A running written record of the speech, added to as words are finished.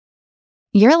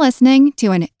You're listening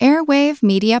to an Airwave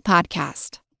Media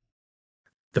Podcast.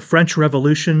 The French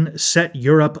Revolution set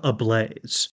Europe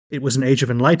ablaze. It was an age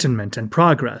of enlightenment and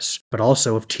progress, but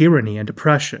also of tyranny and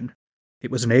oppression.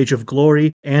 It was an age of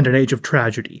glory and an age of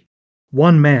tragedy.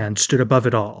 One man stood above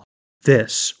it all.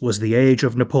 This was the Age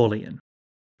of Napoleon.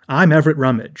 I'm Everett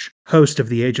Rummage, host of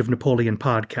the Age of Napoleon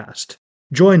podcast.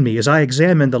 Join me as I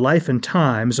examine the life and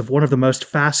times of one of the most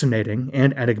fascinating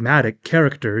and enigmatic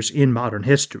characters in modern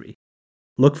history.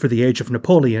 Look for the Age of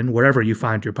Napoleon wherever you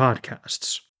find your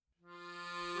podcasts.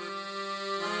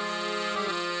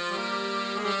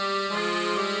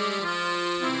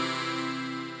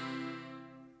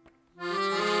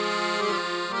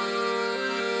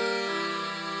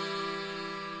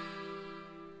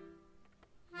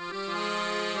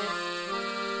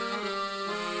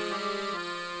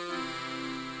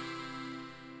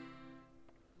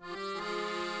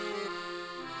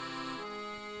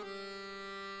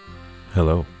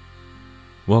 Hello.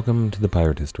 Welcome to the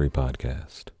Pirate History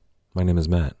Podcast. My name is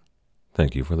Matt.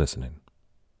 Thank you for listening.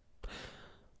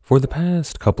 For the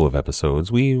past couple of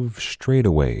episodes, we've strayed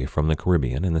away from the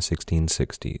Caribbean in the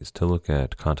 1660s to look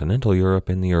at continental Europe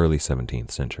in the early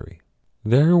 17th century.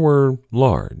 There were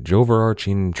large,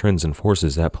 overarching trends and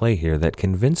forces at play here that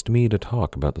convinced me to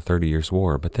talk about the 30 Years'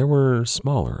 War, but there were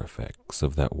smaller effects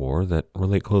of that war that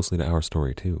relate closely to our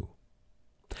story too.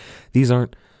 These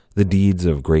aren't the deeds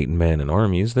of great men and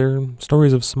armies, they're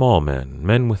stories of small men,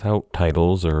 men without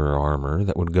titles or armor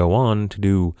that would go on to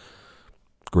do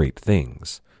great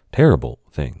things, terrible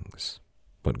things,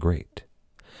 but great.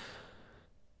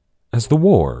 As the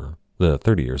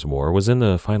 30 Years' War, was in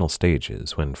the final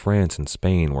stages, when France and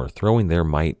Spain were throwing their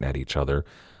might at each other,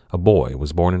 a boy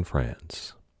was born in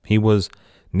France. He was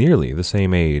nearly the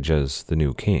same age as the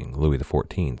new king, Louis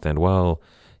XIV, and while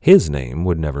his name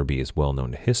would never be as well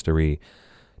known to history,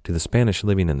 to the Spanish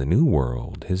living in the New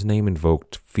World, his name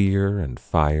invoked fear and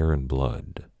fire and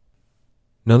blood.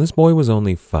 Now, this boy was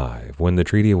only 5 when the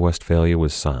Treaty of Westphalia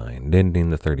was signed, ending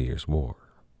the 30 Years' War.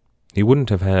 He wouldn't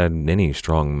have had any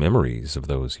strong memories of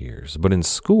those years, but in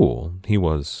school, he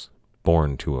was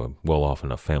born to a well-off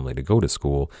enough family to go to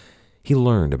school. He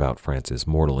learned about France's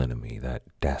mortal enemy, that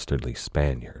dastardly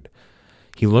Spaniard.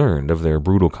 He learned of their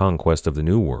brutal conquest of the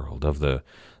New World, of the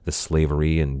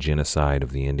slavery and genocide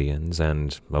of the Indians,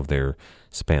 and of their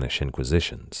Spanish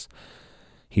Inquisitions.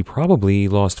 He probably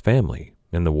lost family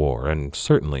in the war, and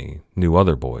certainly knew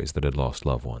other boys that had lost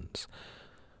loved ones.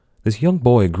 This young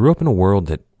boy grew up in a world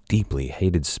that deeply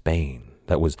hated Spain,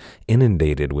 that was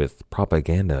inundated with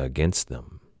propaganda against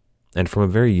them. And from a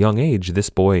very young age, this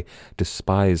boy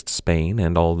despised Spain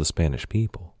and all the Spanish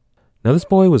people. Now, this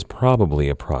boy was probably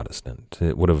a Protestant.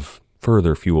 It would have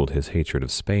further fueled his hatred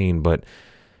of Spain, but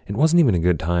it wasn't even a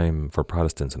good time for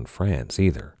Protestants in France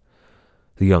either.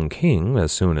 The young king,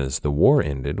 as soon as the war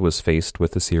ended, was faced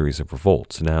with a series of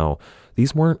revolts. Now,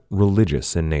 these weren't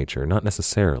religious in nature, not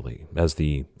necessarily, as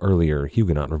the earlier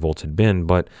Huguenot revolts had been,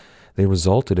 but they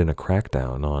resulted in a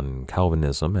crackdown on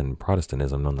Calvinism and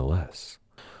Protestantism nonetheless.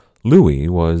 Louis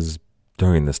was,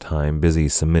 during this time, busy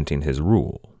cementing his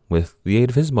rule, with the aid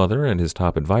of his mother and his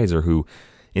top advisor, who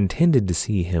intended to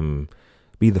see him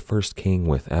be the first king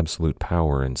with absolute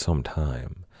power in some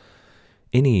time.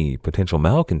 Any potential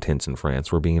malcontents in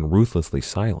France were being ruthlessly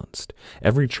silenced.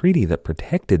 Every treaty that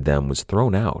protected them was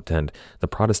thrown out, and the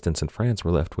Protestants in France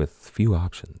were left with few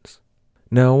options.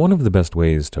 Now, one of the best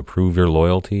ways to prove your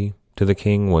loyalty to the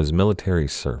king was military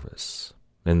service.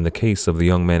 In the case of the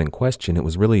young man in question, it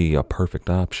was really a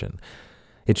perfect option.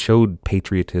 It showed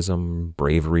patriotism,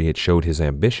 bravery, it showed his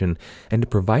ambition, and it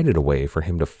provided a way for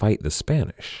him to fight the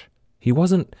Spanish. He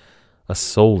wasn't a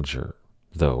soldier,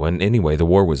 though, and anyway, the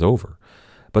war was over.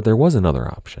 But there was another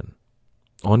option.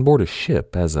 On board a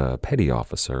ship as a petty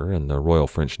officer in the Royal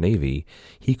French Navy,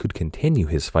 he could continue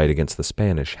his fight against the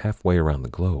Spanish halfway around the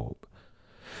globe.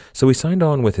 So he signed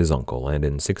on with his uncle, and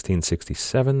in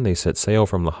 1667 they set sail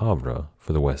from Le Havre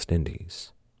for the West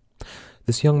Indies.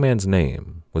 This young man's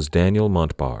name was Daniel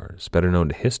Montbars, better known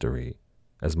to history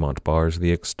as Montbars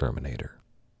the Exterminator.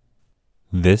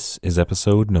 This is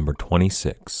episode number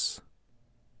 26,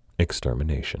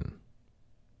 Extermination.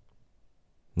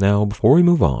 Now, before we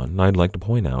move on, I'd like to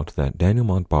point out that Daniel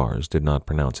Montbars did not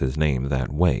pronounce his name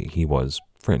that way. He was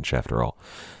French, after all.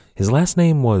 His last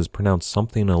name was pronounced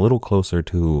something a little closer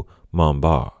to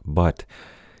Montbar, but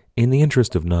in the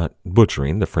interest of not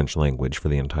butchering the French language for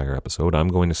the entire episode, I'm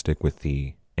going to stick with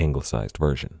the anglicized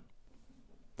version.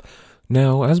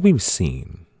 Now, as we've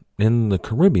seen, in the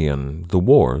Caribbean, the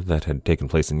war that had taken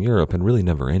place in Europe had really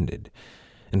never ended.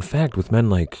 In fact, with men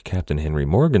like Captain Henry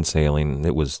Morgan sailing,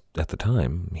 it was, at the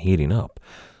time, heating up.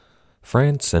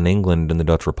 France and England and the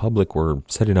Dutch Republic were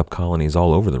setting up colonies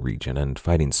all over the region and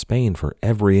fighting Spain for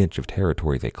every inch of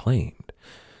territory they claimed.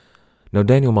 Now,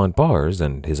 Daniel Montbars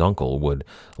and his uncle would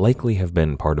likely have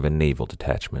been part of a naval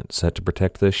detachment set to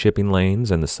protect the shipping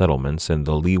lanes and the settlements in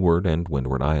the Leeward and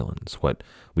Windward Islands, what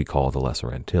we call the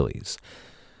Lesser Antilles.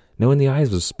 Now, in the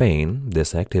eyes of Spain,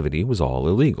 this activity was all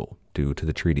illegal due to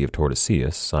the Treaty of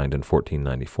Tordesillas signed in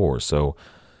 1494, so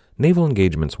naval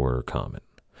engagements were common.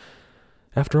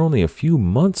 After only a few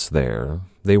months there,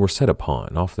 they were set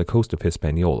upon off the coast of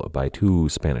Hispaniola by 2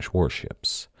 Spanish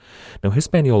warships. Now,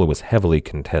 Hispaniola was heavily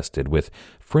contested with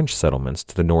French settlements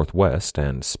to the northwest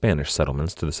and Spanish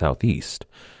settlements to the southeast.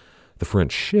 The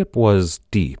French ship was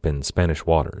deep in Spanish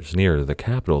waters, near the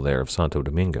capital there of Santo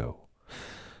Domingo.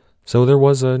 So there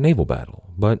was a naval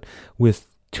battle, but with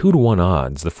 2-to-1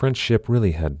 odds, the French ship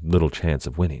really had little chance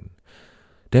of winning.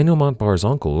 Daniel Montbar's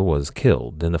uncle was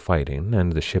killed in the fighting,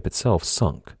 and the ship itself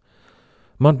sunk.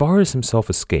 Montbars himself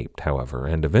escaped, however,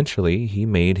 and eventually he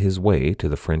made his way to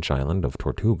the French island of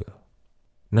Tortuga.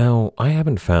 Now, I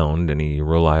haven't found any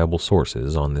reliable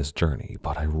sources on this journey,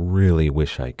 but I really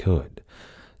wish I could.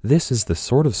 This is the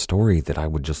sort of story that I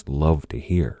would just love to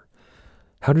hear.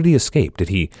 How did he escape? Did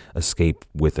he escape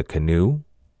with a canoe?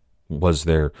 Was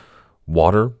there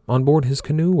water on board his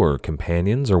canoe or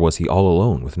companions, or was he all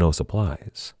alone with no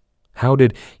supplies? How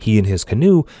did he and his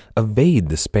canoe evade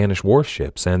the Spanish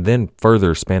warships and then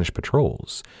further Spanish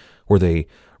patrols? Were they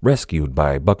rescued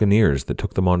by buccaneers that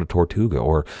took them on to Tortuga?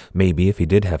 Or maybe if he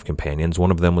did have companions, one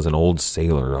of them was an old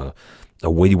sailor, a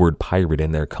wayward pirate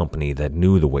in their company that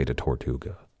knew the way to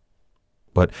Tortuga.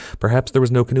 But perhaps there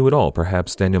was no canoe at all.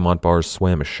 Perhaps Daniel Montbars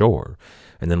swam ashore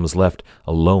and then was left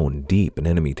alone deep in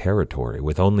enemy territory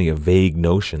with only a vague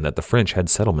notion that the French had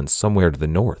settlements somewhere to the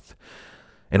north.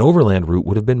 An overland route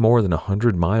would have been more than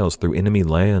 100 miles through enemy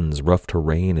lands, rough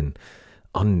terrain, and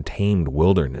untamed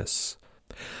wilderness.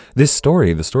 This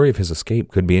story, the story of his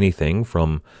escape, could be anything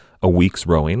from a week's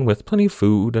rowing with plenty of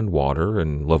food and water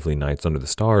and lovely nights under the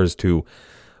stars to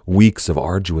weeks of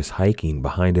arduous hiking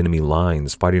behind enemy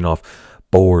lines, fighting off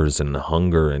boars and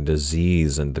hunger and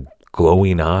disease and the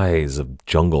glowing eyes of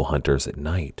jungle hunters at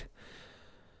night.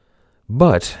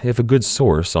 But if a good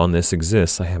source on this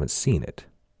exists, I haven't seen it.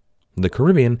 The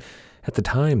Caribbean, at the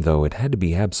time, though, it had to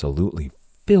be absolutely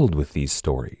filled with these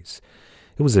stories.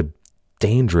 It was a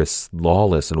dangerous,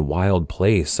 lawless, and wild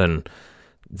place, and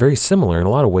very similar in a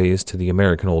lot of ways to the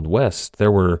American Old West.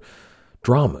 There were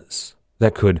dramas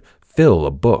that could fill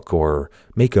a book or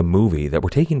make a movie that were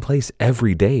taking place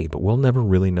every day, but we'll never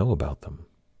really know about them.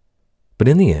 But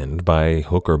in the end, by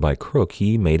hook or by crook,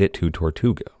 he made it to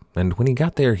Tortuga, and when he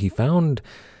got there, he found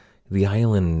the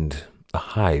island a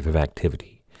hive of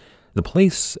activity. The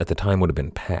place at the time would have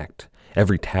been packed.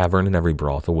 Every tavern and every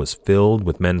brothel was filled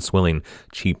with men swilling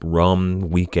cheap rum,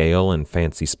 weak ale, and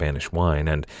fancy Spanish wine,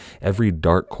 and every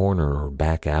dark corner or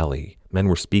back alley, men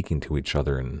were speaking to each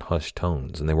other in hushed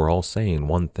tones, and they were all saying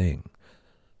one thing: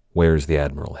 "Where's the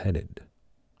Admiral headed?"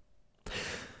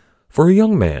 For a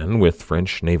young man with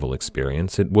French naval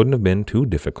experience, it wouldn't have been too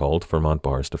difficult for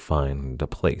Montbars to find a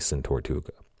place in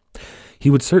Tortuga. He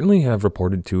would certainly have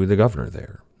reported to the governor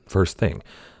there. First thing,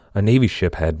 a Navy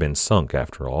ship had been sunk,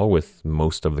 after all, with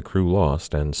most of the crew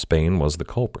lost, and Spain was the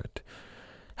culprit.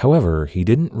 However, he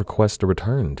didn't request a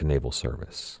return to naval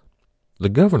service. The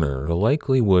governor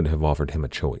likely would have offered him a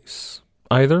choice.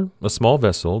 Either a small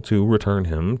vessel to return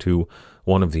him to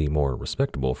one of the more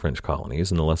respectable French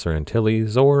colonies in the Lesser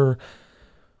Antilles, or,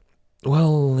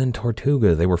 well, in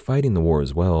Tortuga they were fighting the war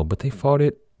as well, but they fought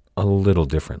it a little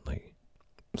differently.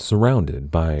 Surrounded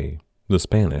by the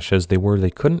Spanish as they were,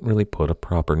 they couldn't really put a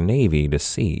proper navy to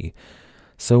sea.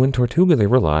 So in Tortuga they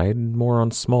relied more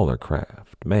on smaller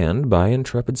craft, manned by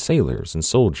intrepid sailors and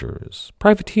soldiers,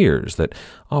 privateers that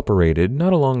operated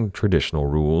not along traditional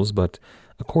rules, but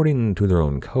according to their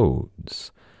own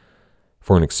codes.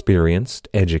 For an experienced,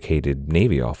 educated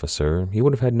Navy officer, he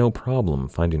would have had no problem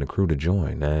finding a crew to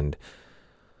join, and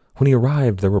when he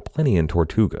arrived there were plenty in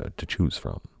Tortuga to choose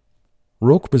from.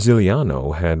 Roque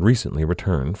Brasiliano had recently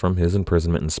returned from his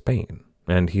imprisonment in Spain,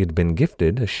 and he had been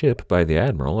gifted a ship by the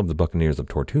admiral of the buccaneers of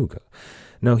Tortuga.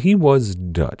 Now, he was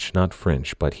Dutch, not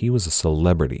French, but he was a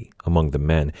celebrity among the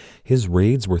men. His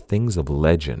raids were things of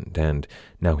legend, and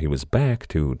now he was back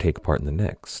to take part in the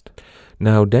next.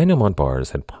 Now, Daniel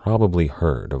Montbars had probably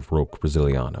heard of Roque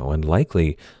Brasiliano, and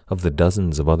likely of the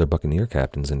dozens of other buccaneer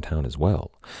captains in town as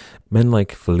well. Men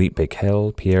like Philippe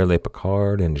Becquel, Pierre Le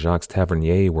Picard, and Jacques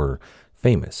Tavernier were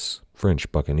famous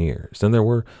French buccaneers, and there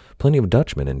were plenty of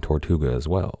Dutchmen in Tortuga as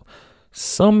well.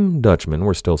 Some Dutchmen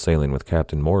were still sailing with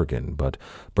Captain Morgan, but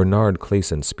Bernard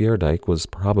Clayson Speerdijk was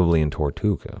probably in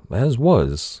Tortuga, as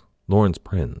was Lawrence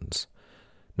Prins.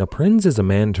 Now, Prins is a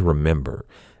man to remember,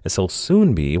 as he'll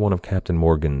soon be one of Captain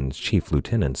Morgan's chief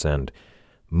lieutenants, and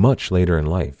much later in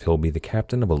life he'll be the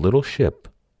captain of a little ship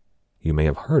you may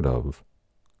have heard of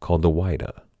called the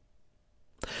Whydah.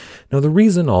 Now, the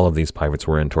reason all of these pirates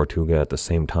were in Tortuga at the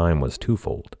same time was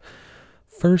twofold.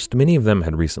 First, many of them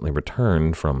had recently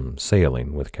returned from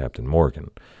sailing with Captain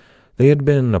Morgan. They had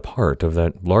been a part of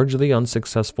that largely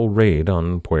unsuccessful raid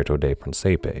on Puerto de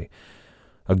Principe.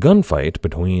 A gunfight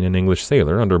between an English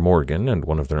sailor under Morgan and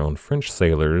one of their own French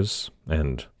sailors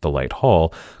and the light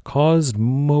haul caused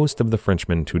most of the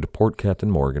Frenchmen to deport Captain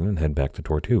Morgan and head back to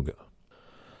Tortuga.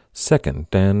 Second,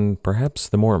 and perhaps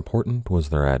the more important, was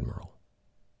their admiral.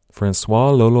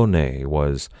 Francois l'Olonnais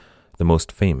was the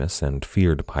most famous and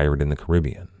feared pirate in the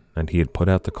Caribbean, and he had put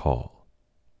out the call.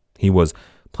 He was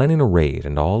planning a raid,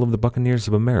 and all of the buccaneers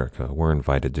of America were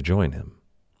invited to join him.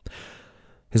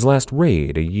 His last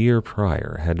raid a year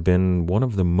prior had been one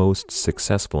of the most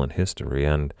successful in history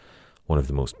and one of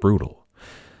the most brutal.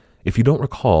 If you don't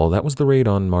recall, that was the raid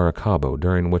on Maracaibo,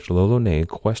 during which l'Olonnais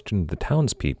questioned the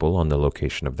townspeople on the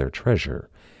location of their treasure.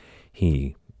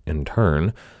 He, in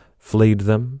turn, flayed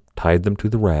them, tied them to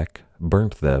the rack,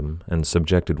 burnt them, and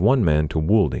subjected one man to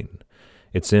woolding.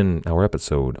 It's in our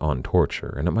episode on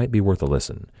torture, and it might be worth a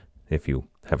listen if you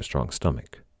have a strong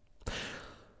stomach.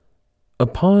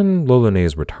 Upon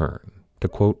l'Olonnais' return, to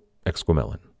quote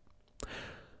Exquemelin,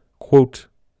 quote,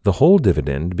 "The whole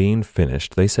dividend being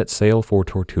finished, they set sail for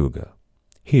Tortuga.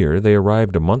 Here they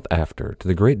arrived a month after, to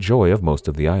the great joy of most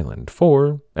of the island,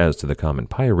 for, as to the common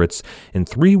pirates, in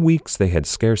 3 weeks they had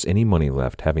scarce any money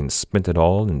left, having spent it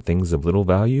all in things of little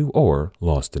value, or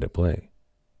lost it at play.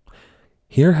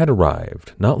 Here had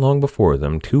arrived, not long before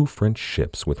them, 2 French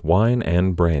ships with wine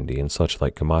and brandy and such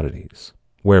like commodities,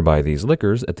 whereby these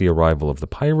liquors, at the arrival of the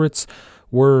pirates,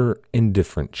 were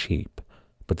indifferent cheap.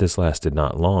 But this lasted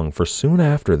not long, for soon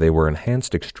after they were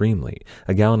enhanced extremely,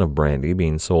 a gallon of brandy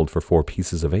being sold for 4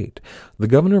 pieces of 8. The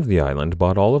governor of the island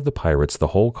bought all of the pirates the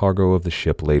whole cargo of the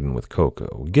ship laden with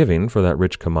cocoa, giving for that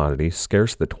rich commodity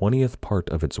scarce the 20th part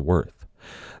of its worth.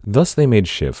 Thus they made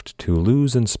shift to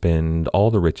lose and spend all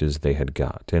the riches they had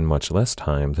got, in much less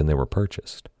time than they were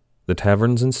purchased. The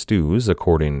taverns and stews,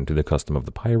 according to the custom of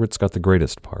the pirates, got the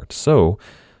greatest part, so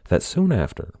that soon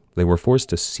after they were forced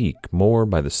to seek more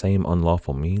by the same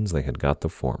unlawful means they had got the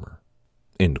former."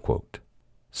 End quote.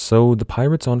 So the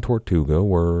pirates on Tortuga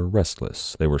were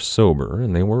restless, they were sober,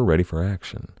 and they were ready for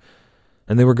action.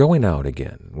 And they were going out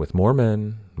again, with more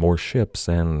men, more ships,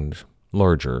 and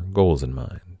larger goals in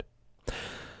mind.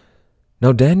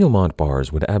 Now Daniel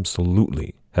Montbars would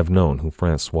absolutely have known who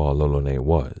Francois l'Olonnais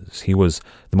was. He was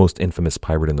the most infamous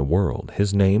pirate in the world.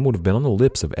 His name would have been on the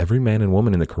lips of every man and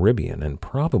woman in the Caribbean, and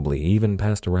probably even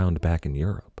passed around back in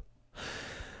Europe.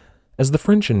 As the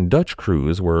French and Dutch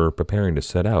crews were preparing to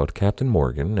set out, Captain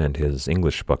Morgan and his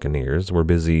English buccaneers were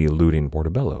busy looting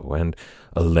Portobello and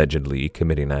allegedly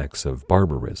committing acts of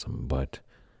barbarism, but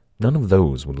none of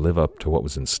those would live up to what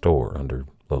was in store under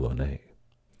l'Olonnais.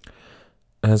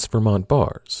 As for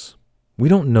Montbars, we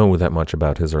don't know that much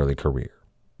about his early career,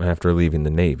 after leaving the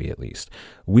Navy at least.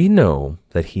 We know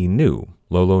that he knew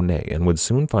l'Olonnais and would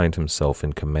soon find himself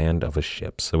in command of a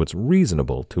ship, so it's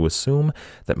reasonable to assume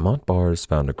that Montbars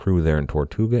found a crew there in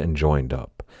Tortuga and joined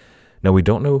up. Now, we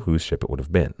don't know whose ship it would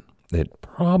have been. It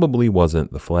probably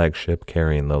wasn't the flagship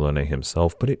carrying l'Olonnais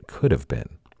himself, but it could have been.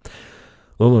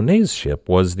 L'Olonnais' ship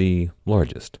was the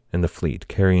largest in the fleet,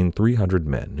 carrying 300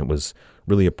 men. It was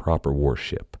really a proper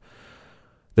warship.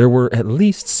 There were at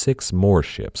least 6 more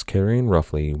ships carrying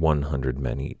roughly 100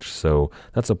 men each, so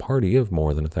that's a party of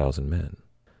more than 1,000 men.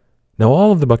 Now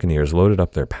all of the buccaneers loaded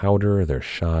up their powder, their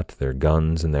shot, their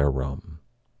guns, and their rum.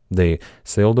 They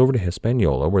sailed over to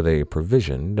Hispaniola, where they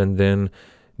provisioned and then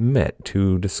met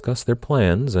to discuss their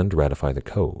plans and ratify the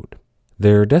code.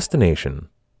 Their destination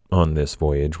on this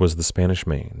voyage was the Spanish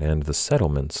Main and the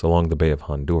settlements along the Bay of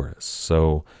Honduras,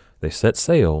 so they set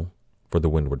sail for the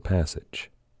Windward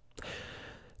Passage.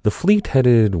 The fleet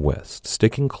headed west,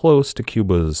 sticking close to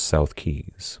Cuba's South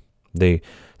Keys. They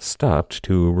stopped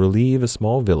to relieve a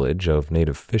small village of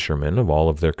native fishermen of all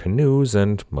of their canoes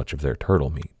and much of their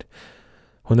turtle meat.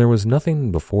 When there was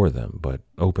nothing before them but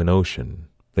open ocean,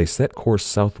 they set course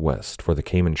southwest for the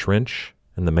Cayman Trench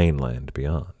and the mainland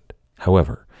beyond.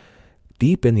 However,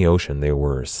 deep in the ocean they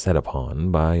were set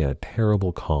upon by a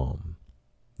terrible calm.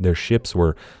 Their ships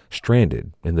were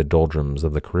stranded in the doldrums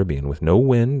of the Caribbean with no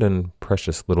wind and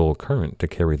precious little current to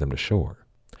carry them to shore.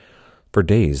 For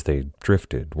days they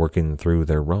drifted, working through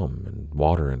their rum and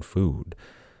water and food.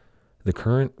 The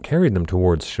current carried them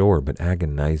towards shore, but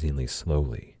agonizingly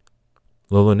slowly.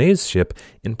 L'Ollonais' ship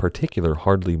in particular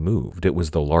hardly moved. It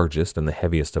was the largest and the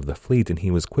heaviest of the fleet, and he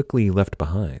was quickly left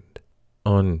behind.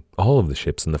 On all of the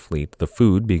ships in the fleet, the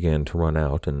food began to run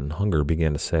out and hunger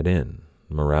began to set in.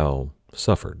 Morale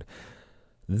suffered.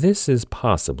 This is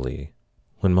possibly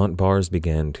when Montbars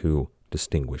began to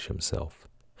distinguish himself.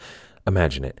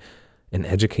 Imagine it. An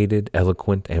educated,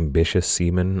 eloquent, ambitious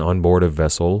seaman on board a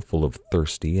vessel full of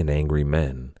thirsty and angry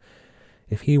men.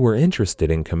 If he were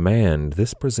interested in command,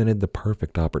 this presented the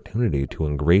perfect opportunity to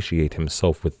ingratiate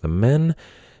himself with the men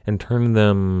and turn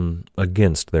them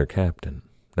against their captain.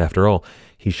 After all,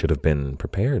 he should have been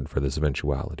prepared for this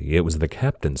eventuality. It was the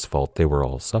captain's fault they were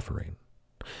all suffering.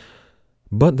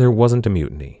 But there wasn't a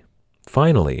mutiny.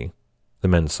 Finally, the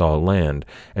men saw land,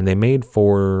 and they made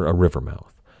for a river mouth.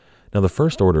 Now, the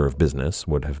first order of business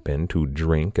would have been to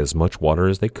drink as much water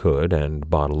as they could and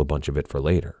bottle a bunch of it for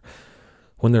later.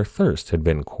 When their thirst had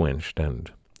been quenched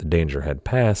and the danger had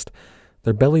passed,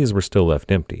 their bellies were still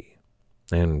left empty,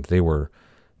 and they were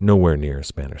nowhere near a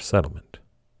Spanish settlement.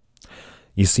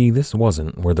 You see, this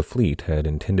wasn't where the fleet had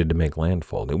intended to make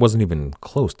landfall. It wasn't even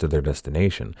close to their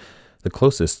destination. The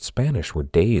closest Spanish were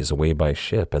days away by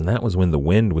ship, and that was when the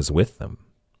wind was with them.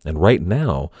 And right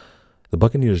now, the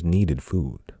buccaneers needed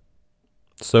food.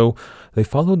 So they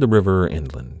followed the river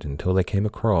inland until they came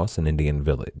across an Indian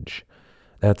village.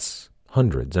 That's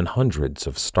hundreds and hundreds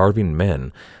of starving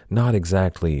men, not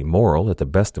exactly moral at the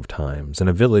best of times, in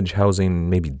a village housing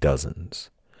maybe dozens.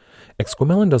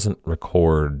 Exquemelin doesn't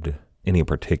record any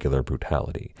particular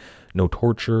brutality. No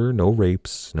torture, no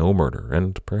rapes, no murder,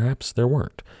 and perhaps there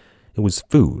weren't. It was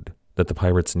food that the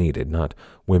pirates needed, not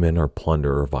women or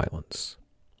plunder or violence.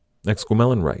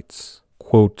 Exquemelin writes,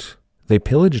 quote, "They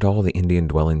pillaged all the Indian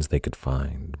dwellings they could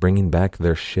find, bringing back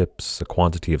their ships a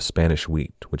quantity of Spanish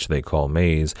wheat, which they call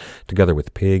maize, together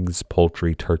with pigs,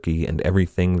 poultry, turkey, and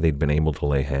everything they'd been able to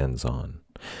lay hands on.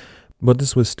 But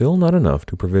this was still not enough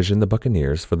to provision the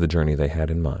buccaneers for the journey they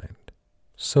had in mind.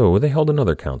 So they held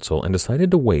another council and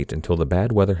decided to wait until the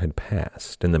bad weather had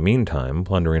passed, in the meantime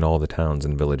plundering all the towns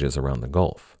and villages around the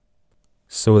Gulf.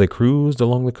 So they cruised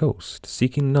along the coast,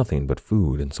 seeking nothing but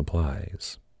food and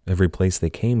supplies. Every place they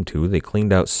came to, they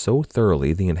cleaned out so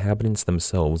thoroughly the inhabitants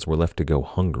themselves were left to go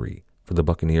hungry, for the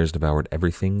buccaneers devoured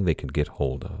everything they could get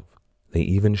hold of. They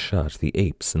even shot the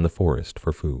apes in the forest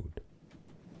for food."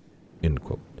 End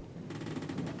quote.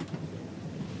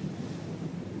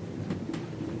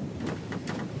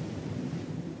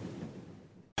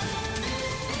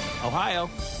 Ohio,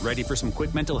 ready for some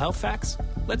quick mental health facts?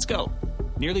 Let's go.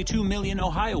 Nearly 2 million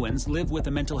Ohioans live with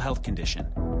a mental health condition.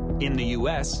 In the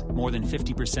U.S., more than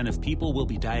 50% of people will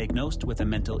be diagnosed with a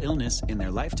mental illness in their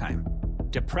lifetime.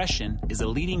 Depression is a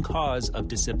leading cause of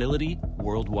disability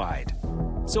worldwide.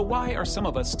 So why are some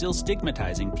of us still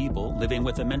stigmatizing people living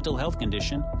with a mental health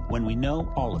condition when we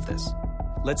know all of this?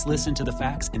 Let's listen to the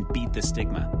facts and beat the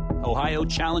stigma. Ohio,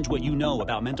 challenge what you know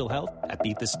about mental health at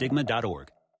beatthestigma.org.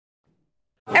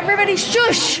 Everybody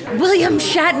shush! William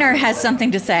Shatner has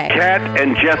something to say. Cat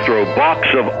and Jethro, box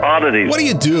of oddities. What do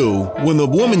you do when the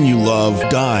woman you love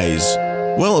dies?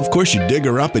 Well, of course you dig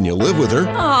her up and you live with her.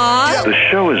 Aww. The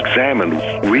show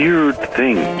examines weird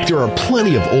things. There are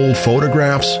plenty of old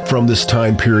photographs from this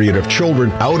time period of children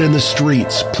out in the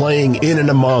streets playing in and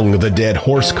among the dead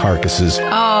horse carcasses.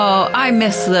 Oh, I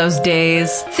miss those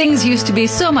days. Things used to be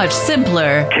so much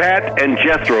simpler. Cat and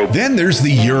Jethro. Then there's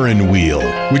the urine wheel,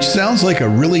 which sounds like a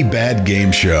really bad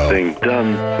game show. Thing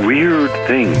done weird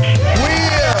things.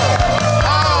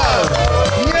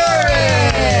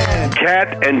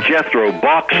 Cat and Jethro,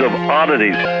 box of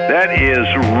oddities. That is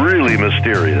really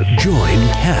mysterious. Join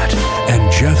Cat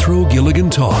and Jethro Gilligan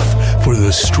Toth for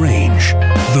the strange,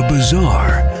 the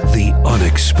bizarre, the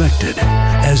unexpected,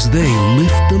 as they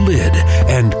lift the lid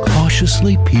and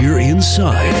cautiously peer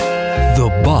inside the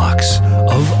Box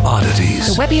of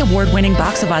Oddities. The Webby Award-winning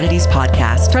Box of Oddities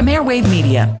podcast from Airwave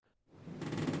Media.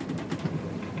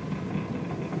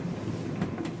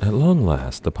 At long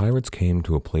last, the pirates came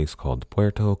to a place called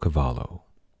Puerto Cavallo.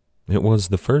 It was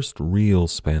the first real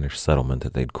Spanish settlement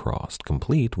that they'd crossed,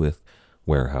 complete with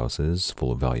warehouses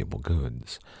full of valuable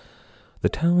goods. The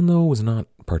town, though, was not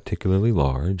particularly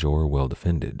large or well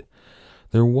defended.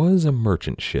 There was a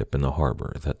merchant ship in the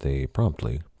harbor that they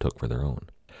promptly took for their own.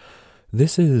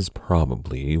 This is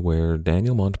probably where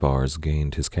Daniel Montbars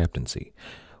gained his captaincy.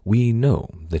 We know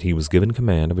that he was given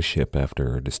command of a ship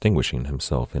after distinguishing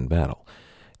himself in battle.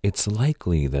 It's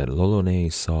likely that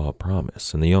L'Ollonais saw a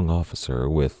promise in the young officer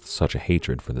with such a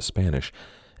hatred for the Spanish,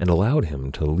 and allowed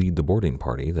him to lead the boarding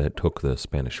party that took the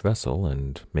Spanish vessel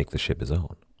and make the ship his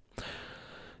own.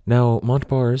 Now,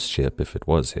 Montbar's ship, if it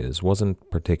was his,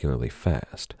 wasn't particularly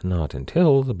fast, not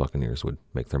until the buccaneers would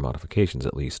make their modifications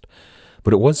at least,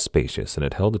 but it was spacious and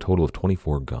it held a total of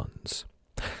 24 guns.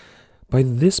 By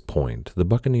this point, the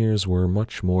buccaneers were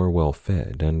much more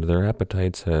well-fed, and their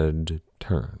appetites had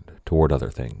turned toward other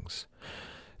things.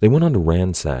 They went on to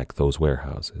ransack those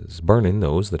warehouses, burning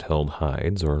those that held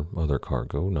hides or other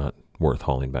cargo not worth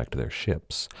hauling back to their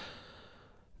ships.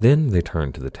 Then they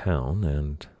turned to the town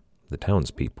and the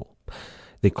townspeople.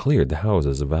 They cleared the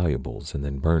houses of valuables and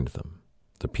then burned them.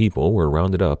 The people were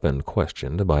rounded up and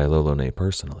questioned by l'Ollonais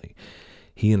personally.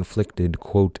 He inflicted,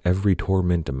 quote, every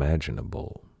torment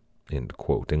imaginable, end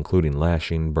quote, including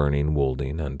lashing, burning,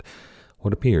 wounding, and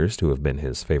what appears to have been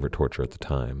his favorite torture at the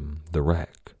time, the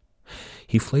rack.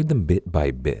 He flayed them bit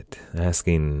by bit,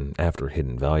 asking after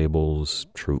hidden valuables,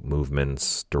 troop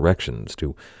movements, directions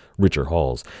to richer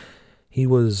halls. He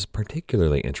was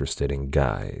particularly interested in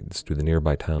guides to the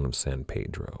nearby town of San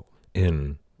Pedro.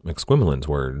 In Exquemelin's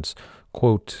words,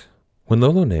 quote, when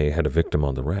l'Ollonais had a victim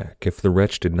on the rack, if the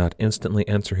wretch did not instantly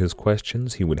answer his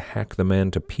questions, he would hack the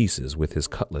man to pieces with his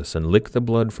cutlass and lick the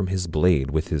blood from his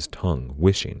blade with his tongue,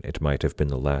 wishing it might have been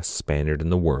the last Spaniard in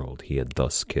the world he had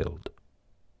thus killed.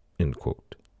 End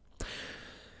quote.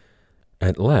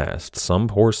 At last, some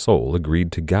poor soul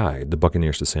agreed to guide the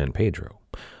buccaneers to San Pedro.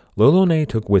 L'Ollonais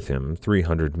took with him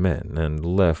 300 men and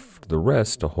left the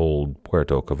rest to hold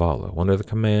Puerto Cavallo under the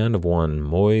command of one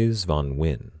Moise van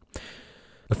Wyn.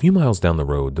 A few miles down the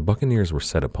road, the buccaneers were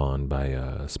set upon by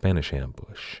a Spanish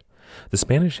ambush. The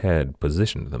Spanish had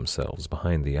positioned themselves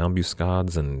behind the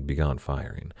ambuscades and begun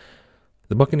firing.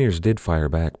 The buccaneers did fire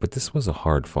back, but this was a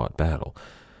hard-fought battle.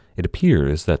 It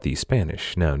appears that the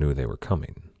Spanish now knew they were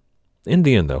coming. In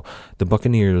the end, though, the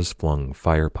buccaneers flung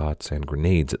firepots and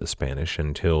grenades at the Spanish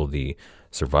until the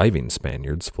surviving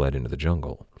Spaniards fled into the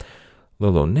jungle.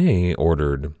 L'Ollonais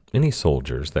ordered any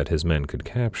soldiers that his men could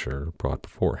capture brought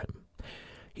before him.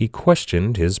 He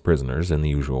questioned his prisoners in the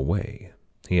usual way.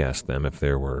 He asked them if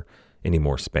there were any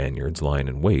more Spaniards lying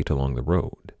in wait along the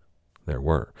road. There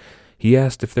were. He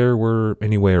asked if there were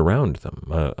any way around them,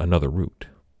 another route.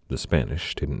 The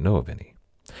Spanish didn't know of any.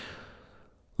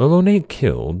 L'Ollonais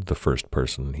killed the first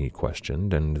person he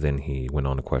questioned, and then he went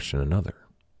on to question another,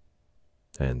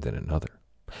 and then another.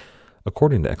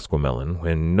 According to Exquemelin,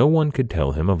 when no one could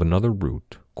tell him of another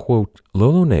route, quote,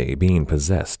 l'Ollonais, being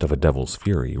possessed of a devil's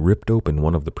fury, ripped open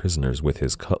one of the prisoners with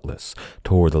his cutlass,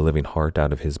 tore the living heart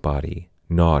out of his body,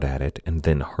 gnawed at it, and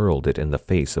then hurled it in the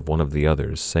face of one of the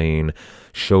others, saying,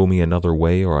 show me another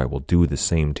way, or I will do the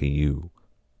same to you,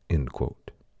 end quote.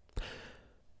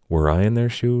 Were I in their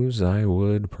shoes, I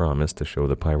would promise to show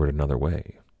the pirate another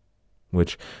way,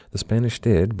 which the Spanish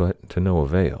did, but to no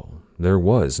avail. There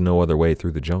was no other way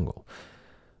through the jungle.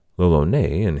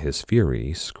 L'Ollonais, in his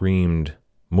fury, screamed,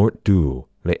 Mort Dieu,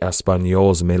 les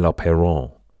Espagnols me la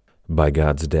paieront. By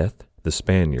God's death, the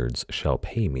Spaniards shall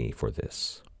pay me for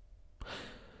this.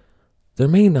 There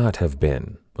may not have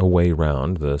been a way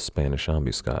round the Spanish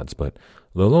ambuscades, but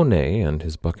L'Ollonais and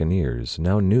his buccaneers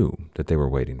now knew that they were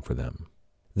waiting for them.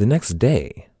 The next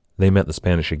day, they met the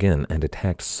Spanish again and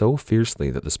attacked so fiercely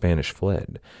that the Spanish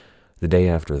fled. The day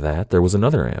after that, there was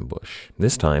another ambush.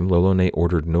 This time, L'Ollonais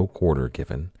ordered no quarter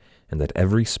given, and that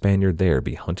every Spaniard there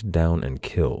be hunted down and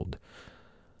killed.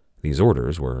 These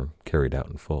orders were carried out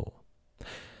in full.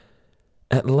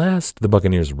 At last, the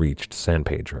buccaneers reached San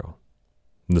Pedro.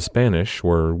 The Spanish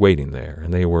were waiting there,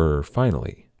 and they were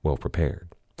finally well prepared.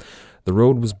 The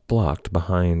road was blocked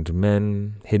behind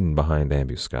men hidden behind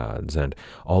ambuscades, and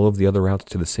all of the other routes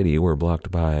to the city were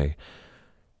blocked by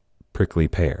prickly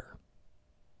pear,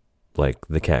 like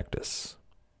the cactus.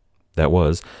 That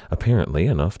was apparently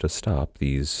enough to stop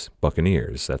these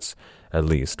buccaneers. That's at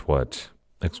least what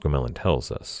Exquemelin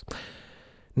tells us.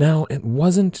 Now, it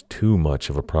wasn't too much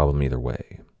of a problem either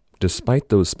way. Despite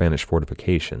those Spanish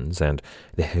fortifications and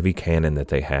the heavy cannon that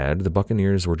they had, the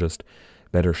buccaneers were just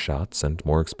better shots and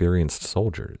more experienced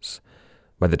soldiers.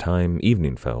 By the time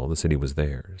evening fell, the city was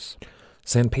theirs.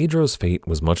 San Pedro's fate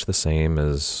was much the same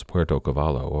as Puerto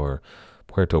Cavallo or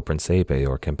Puerto Principe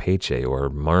or Campeche or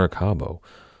Maracaibo.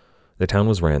 The town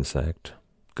was ransacked,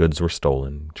 goods were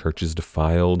stolen, churches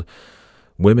defiled,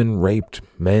 women raped,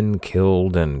 men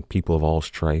killed, and people of all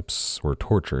stripes were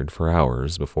tortured for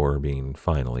hours before being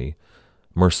finally,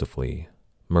 mercifully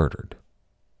murdered.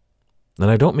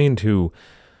 And I don't mean to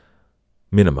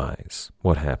minimize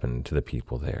what happened to the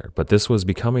people there, but this was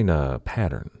becoming a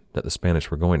pattern that the Spanish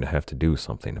were going to have to do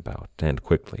something about, and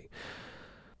quickly.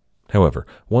 However,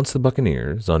 once the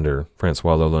buccaneers, under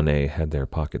Francois l'Ollonais, had their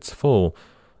pockets full,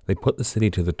 they put the city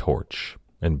to the torch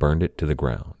and burned it to the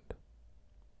ground.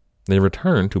 They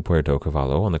returned to Puerto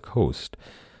Cavallo on the coast.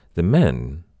 The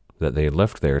men that they had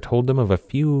left there told them of a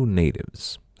few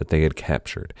natives that they had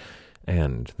captured,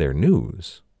 and their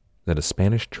news that a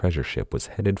Spanish treasure ship was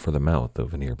headed for the mouth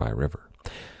of a nearby river.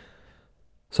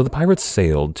 So the pirates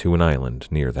sailed to an island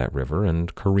near that river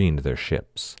and careened their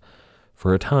ships.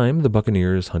 For a time, the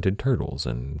buccaneers hunted turtles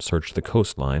and searched the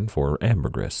coastline for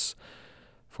ambergris.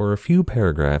 For a few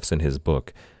paragraphs in his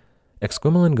book,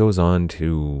 Exquemelin goes on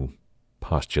to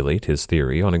postulate his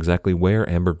theory on exactly where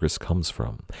ambergris comes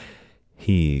from.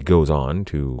 He goes on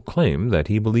to claim that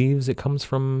he believes it comes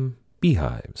from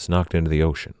beehives knocked into the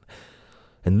ocean.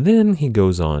 And then he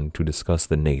goes on to discuss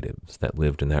the natives that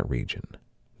lived in that region,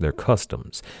 their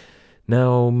customs.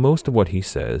 Now, most of what he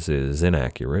says is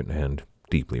inaccurate and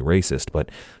deeply racist, but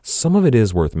some of it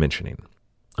is worth mentioning.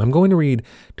 I'm going to read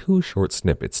 2 short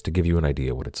snippets to give you an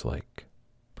idea what it's like.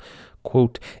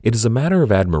 Quote, "It is a matter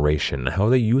of admiration how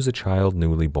they use a child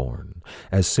newly born.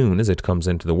 As soon as it comes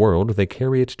into the world, they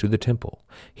carry it to the temple.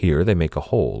 Here they make a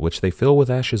hole, which they fill with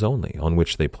ashes only, on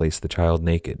which they place the child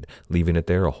naked, leaving it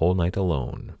there a whole night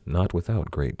alone, not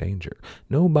without great danger,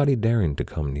 nobody daring to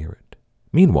come near it.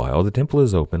 Meanwhile, the temple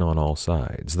is open on all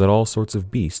sides, that all sorts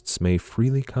of beasts may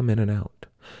freely come in and out.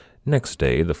 Next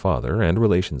day, the father and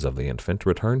relations of the infant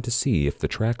return to see if the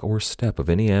track or step of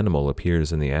any animal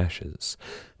appears in the ashes.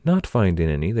 Not finding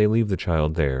any, they leave the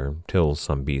child there till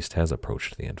some beast has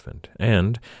approached the infant,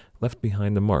 and left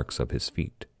behind the marks of his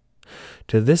feet.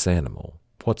 To this animal,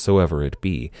 whatsoever it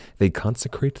be, they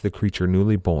consecrate the creature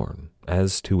newly born,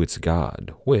 as to its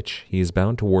God, which he is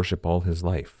bound to worship all his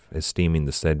life, esteeming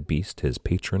the said beast his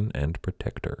patron and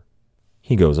protector."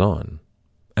 He goes on,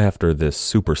 "After this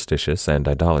superstitious and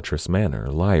idolatrous manner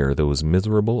lie those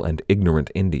miserable and ignorant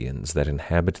Indians that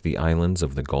inhabit the islands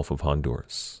of the Gulf of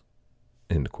Honduras."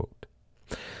 End quote.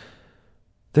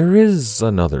 There is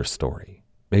another story,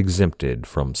 exempted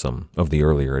from some of the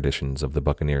earlier editions of the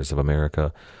Buccaneers of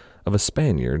America, of a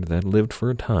Spaniard that lived for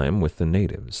a time with the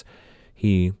natives.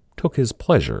 He took his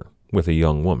pleasure with a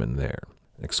young woman there.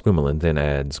 Exquemelin then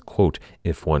adds, quote,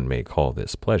 "if one may call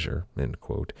this pleasure," end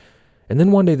quote. And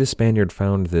then one day the Spaniard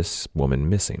found this woman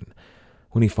missing.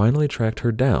 When he finally tracked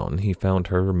her down, he found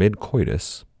her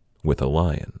mid-coitus with a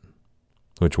lion,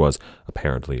 which was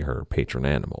apparently her patron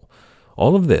animal.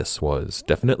 All of this was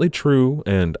definitely true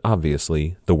and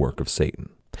obviously the work of Satan.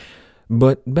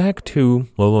 But back to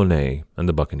L'Ollonais and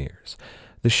the Buccaneers.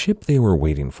 The ship they were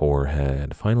waiting for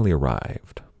had finally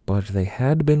arrived, but they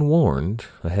had been warned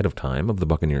ahead of time of the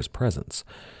Buccaneers' presence.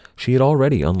 She had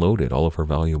already unloaded all of her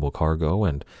valuable cargo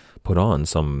and put on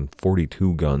some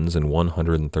 42 guns and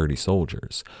 130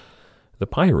 soldiers. The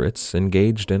pirates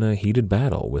engaged in a heated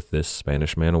battle with this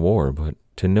Spanish man-of-war, but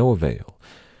to no avail.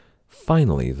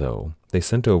 Finally, though, they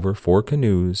sent over 4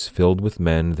 canoes filled with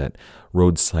men that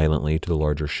rowed silently to the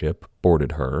larger ship,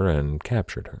 boarded her, and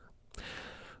captured her.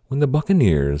 When the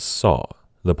Buccaneers saw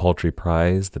the paltry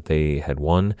prize that they had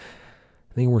won,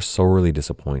 they were sorely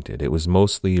disappointed. It was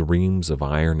mostly reams of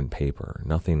iron and paper,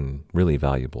 nothing really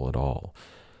valuable at all.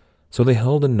 So they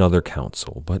held another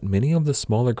council, but many of the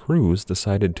smaller crews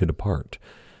decided to depart.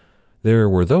 There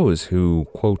were those who,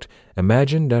 quote,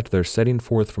 "imagined at their setting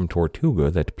forth from Tortuga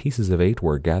that pieces of 8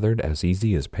 were gathered as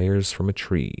easy as pears from a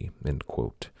tree," end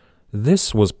quote.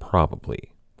 This was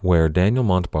probably where Daniel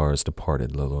Montbars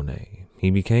departed L'Ollonais.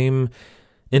 He became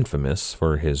infamous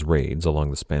for his raids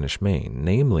along the Spanish Main,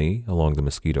 namely along the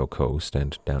Mosquito Coast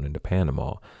and down into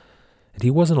Panama. And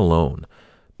he wasn't alone.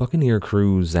 Buccaneer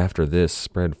crews after this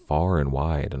spread far and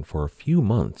wide, and for a few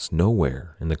months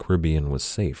nowhere in the Caribbean was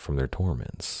safe from their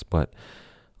torments. But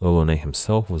L'Ollonais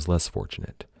himself was less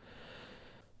fortunate.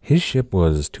 His ship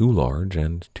was too large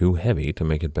and too heavy to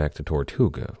make it back to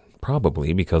Tortuga,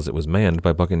 probably because it was manned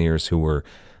by buccaneers who were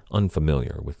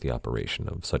unfamiliar with the operation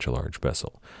of such a large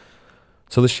vessel.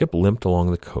 So the ship limped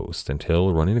along the coast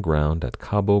until running aground at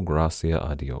Cabo Gracia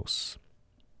a Dios.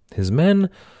 His men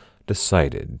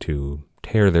decided to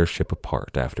tear their ship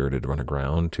apart after it had run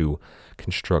aground to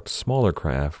construct smaller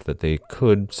craft that they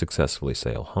could successfully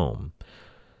sail home.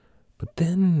 But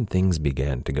then things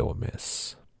began to go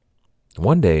amiss.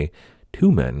 One day,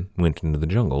 2 men went into the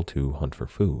jungle to hunt for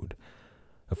food.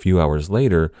 A few hours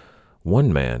later,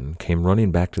 one man came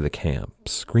running back to the camp,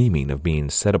 screaming of being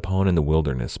set upon in the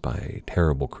wilderness by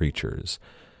terrible creatures.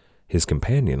 His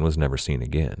companion was never seen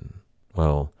again.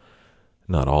 Well,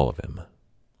 not all of him.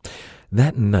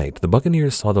 That night, the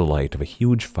buccaneers saw the light of a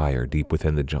huge fire deep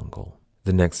within the jungle.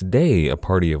 The next day, a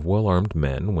party of well-armed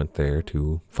men went there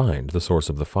to find the source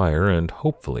of the fire and,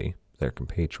 hopefully, their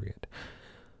compatriot.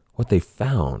 What they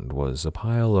found was a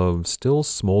pile of still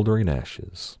smoldering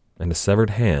ashes and a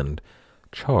severed hand,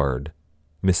 charred,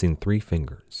 missing 3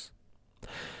 fingers.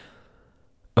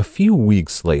 A few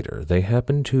weeks later, they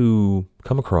happened to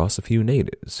come across a few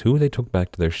natives who they took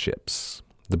back to their ships.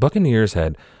 The buccaneers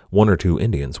had 1 or 2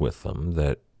 Indians with them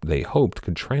that they hoped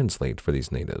could translate for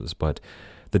these natives, but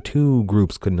the 2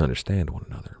 groups couldn't understand one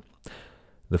another.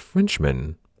 The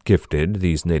Frenchmen gifted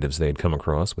these natives they had come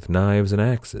across with knives and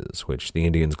axes, which the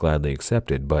Indians gladly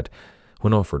accepted, but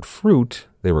when offered fruit,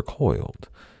 they recoiled.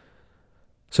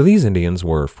 So these Indians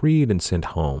were freed and sent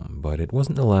home, but it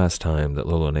wasn't the last time that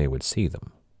L'Ollonais would see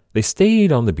them. They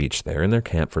stayed on the beach there in their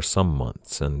camp for some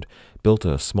months and built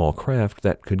a small craft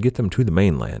that could get them to the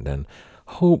mainland and,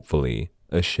 hopefully,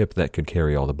 a ship that could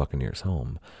carry all the buccaneers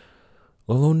home.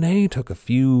 L'Ollonais took a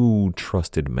few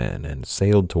trusted men and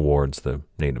sailed towards the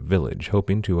native village,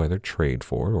 hoping to either trade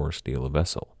for or steal a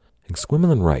vessel.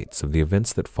 Exquemelin writes of the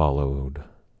events that followed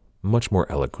much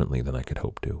more eloquently than I could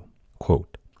hope to.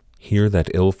 Quote, "Here that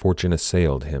ill fortune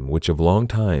assailed him, which of long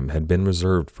time had been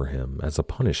reserved for him as a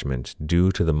punishment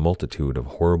due to the multitude of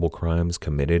horrible crimes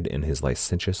committed in his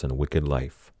licentious and wicked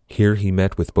life. Here he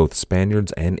met with both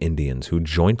Spaniards and Indians, who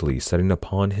jointly setting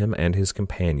upon him and his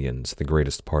companions, the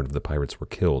greatest part of the pirates were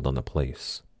killed on the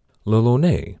place.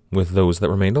 L'Ollonais, with those that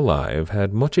remained alive,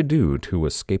 had much ado to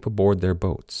escape aboard their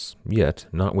boats. Yet,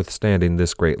 notwithstanding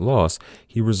this great loss,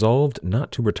 he resolved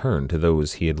not to return to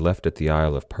those he had left at the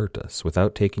Isle of Pertas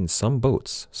without taking some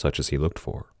boats such as he looked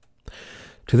for.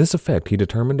 To this effect he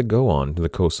determined to go on to the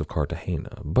coast of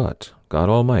Cartagena, but God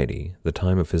Almighty, the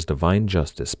time of his divine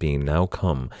justice being now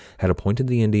come, had appointed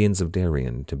the Indians of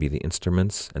Darien to be the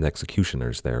instruments and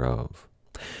executioners thereof.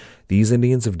 These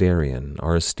Indians of Darien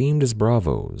are esteemed as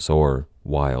bravos, or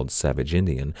wild savage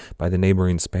Indian, by the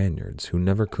neighboring Spaniards, who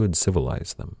never could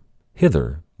civilize them.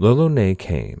 Hither L'Ollonais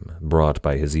came, brought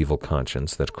by his evil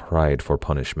conscience that cried for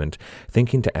punishment,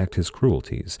 thinking to act his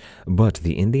cruelties, but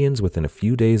the Indians within a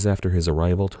few days after his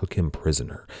arrival took him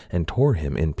prisoner, and tore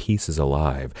him in pieces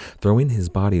alive, throwing his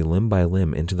body limb by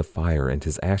limb into the fire and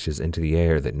his ashes into the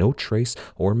air, that no trace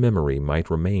or memory might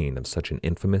remain of such an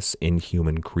infamous,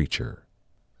 inhuman creature.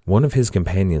 One of his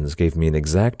companions gave me an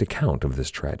exact account of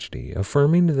this tragedy,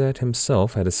 affirming that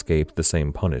himself had escaped the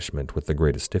same punishment with the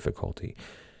greatest difficulty.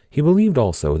 He believed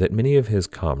also that many of his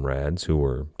comrades who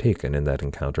were taken in that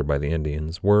encounter by the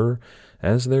Indians were,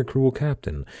 as their cruel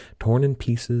captain, torn in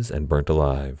pieces and burnt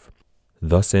alive.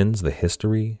 Thus ends the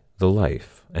history, the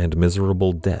life, and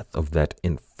miserable death of that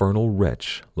infernal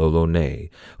wretch, L'Ollonais,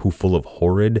 who, full of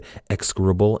horrid,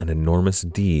 execrable, and enormous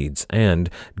deeds, and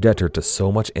debtor to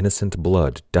so much innocent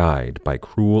blood, died by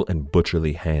cruel and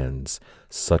butcherly hands,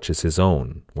 such as his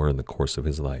own were in the course of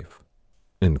his life."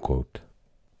 End quote.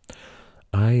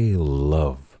 I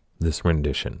love this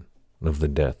rendition of the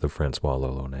death of Francois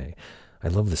L'Ollonais. I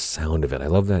love the sound of it. I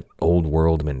love that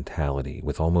old-world mentality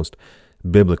with almost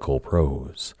biblical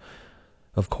prose.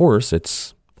 Of course,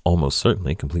 it's almost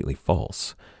certainly completely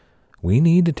false. We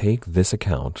need to take this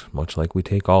account, much like we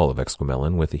take all of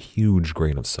Exquemelin, with a huge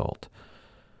grain of salt.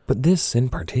 But this in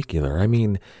particular, I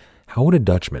mean, how would a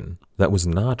Dutchman that was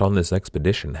not on this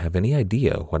expedition have any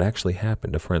idea what actually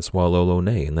happened to Francois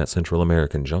L'Ollonais in that Central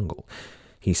American jungle?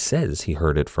 He says he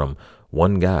heard it from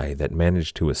one guy that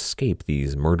managed to escape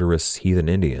these murderous heathen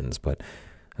Indians, but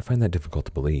I find that difficult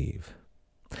to believe.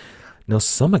 Now,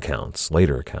 some accounts,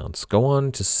 later accounts, go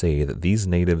on to say that these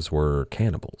natives were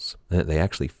cannibals, that they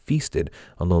actually feasted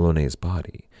on L'Ollonais'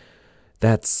 body.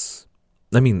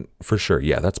 For sure,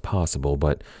 yeah, that's possible,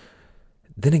 but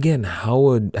then again, how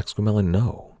would Exquemelin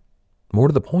know? More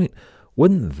to the point,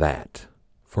 wouldn't that,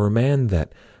 for a man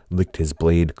that licked his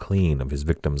blade clean of his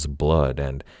victim's blood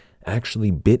and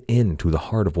actually bit into the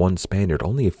heart of one Spaniard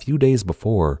only a few days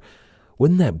before,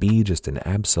 wouldn't that be just an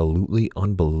absolutely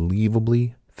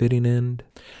unbelievably fitting end?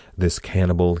 This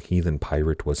cannibal heathen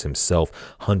pirate was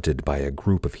himself hunted by a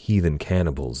group of heathen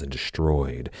cannibals and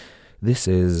destroyed. This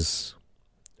is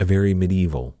a very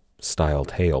medieval style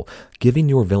tale, giving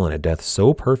your villain a death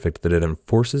so perfect that it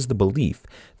enforces the belief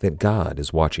that God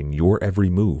is watching your every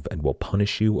move and will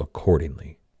punish you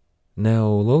accordingly. Now,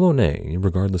 L'Ollonais,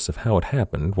 regardless of how it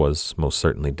happened, was most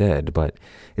certainly dead, but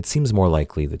it seems more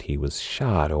likely that he was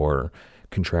shot or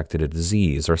contracted a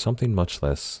disease or something much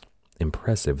less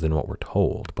impressive than what we're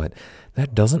told. But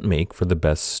that doesn't make for the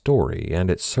best story,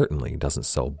 and it certainly doesn't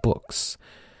sell books.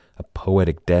 A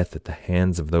poetic death at the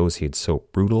hands of those he had so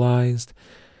brutalized,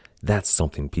 that's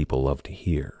something people love to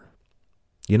hear.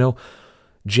 You know,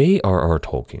 J.R.R.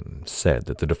 Tolkien said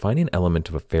that the defining element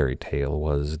of a fairy tale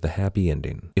was the happy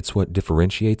ending. It's what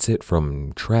differentiates it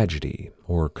from tragedy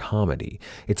or comedy.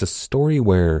 It's a story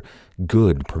where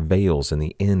good prevails in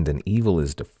the end and evil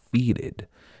is defeated.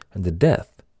 And the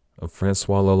death of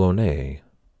Francois L'Olonnais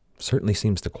certainly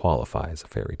seems to qualify as a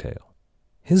fairy tale.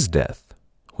 His death,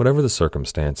 whatever the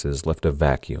circumstances, left a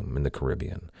vacuum in the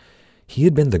Caribbean. He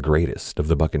had been the greatest of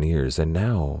the buccaneers, and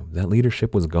now that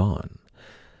leadership was gone.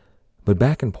 But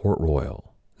back in Port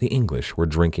Royal, the English were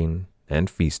drinking and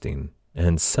feasting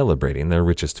and celebrating their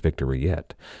richest victory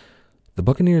yet. The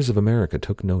Buccaneers of America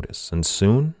took notice, and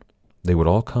soon they would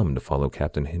all come to follow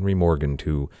Captain Henry Morgan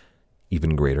to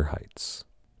even greater heights.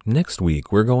 Next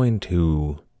week, we're going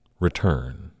to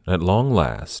return, at long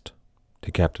last,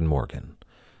 to Captain Morgan.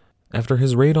 After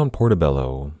his raid on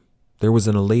Portobello, there was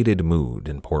an elated mood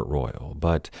in Port Royal,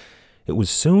 but it was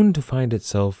soon to find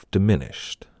itself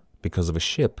diminished because of a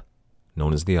ship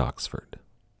known as the Oxford.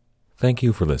 Thank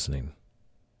you for listening,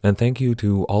 and thank you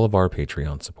to all of our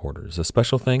Patreon supporters. A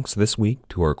special thanks this week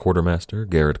to our quartermaster,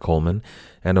 Garrett Coleman,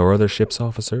 and our other ship's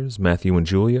officers, Matthew and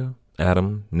Julia,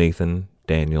 Adam, Nathan,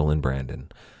 Daniel, and Brandon.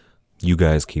 You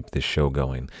guys keep this show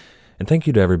going. And thank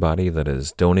you to everybody that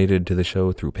has donated to the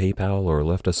show through PayPal or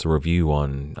left us a review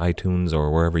on iTunes or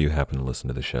wherever you happen to listen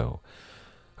to the show.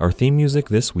 Our theme music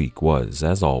this week was,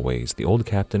 as always, The Old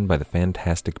Captain by the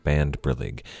fantastic band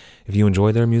Brillig. If you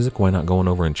enjoy their music, why not go on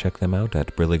over and check them out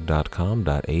at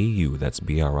brillig.com.au. That's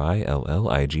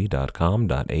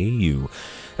BRILLIG.com.au.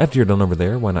 After you're done over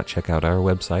there, why not check out our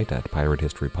website at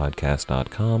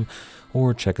piratehistorypodcast.com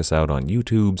or check us out on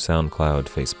YouTube, SoundCloud,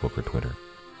 Facebook, or Twitter.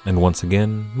 And once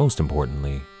again, most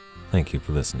importantly, thank you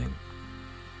for listening.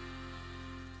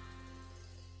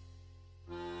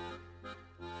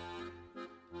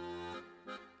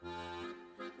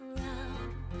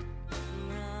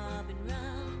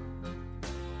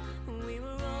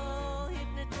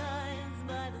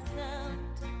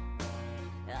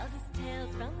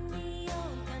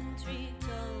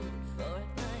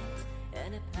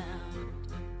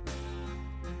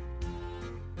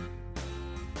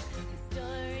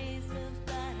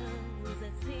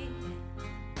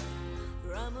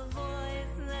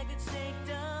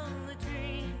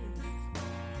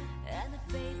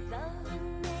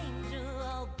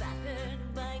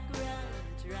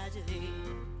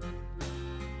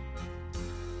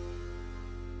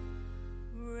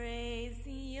 Raise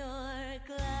your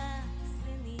glass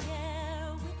in the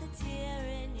air with a tear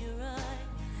in your eye.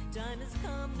 Time has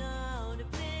come now to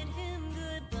bid him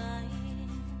goodbye.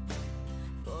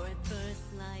 For at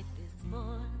first light this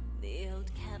morn, the old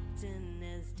captain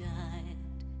has died.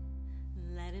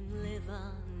 Let him live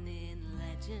on in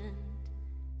legend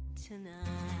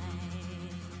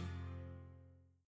tonight.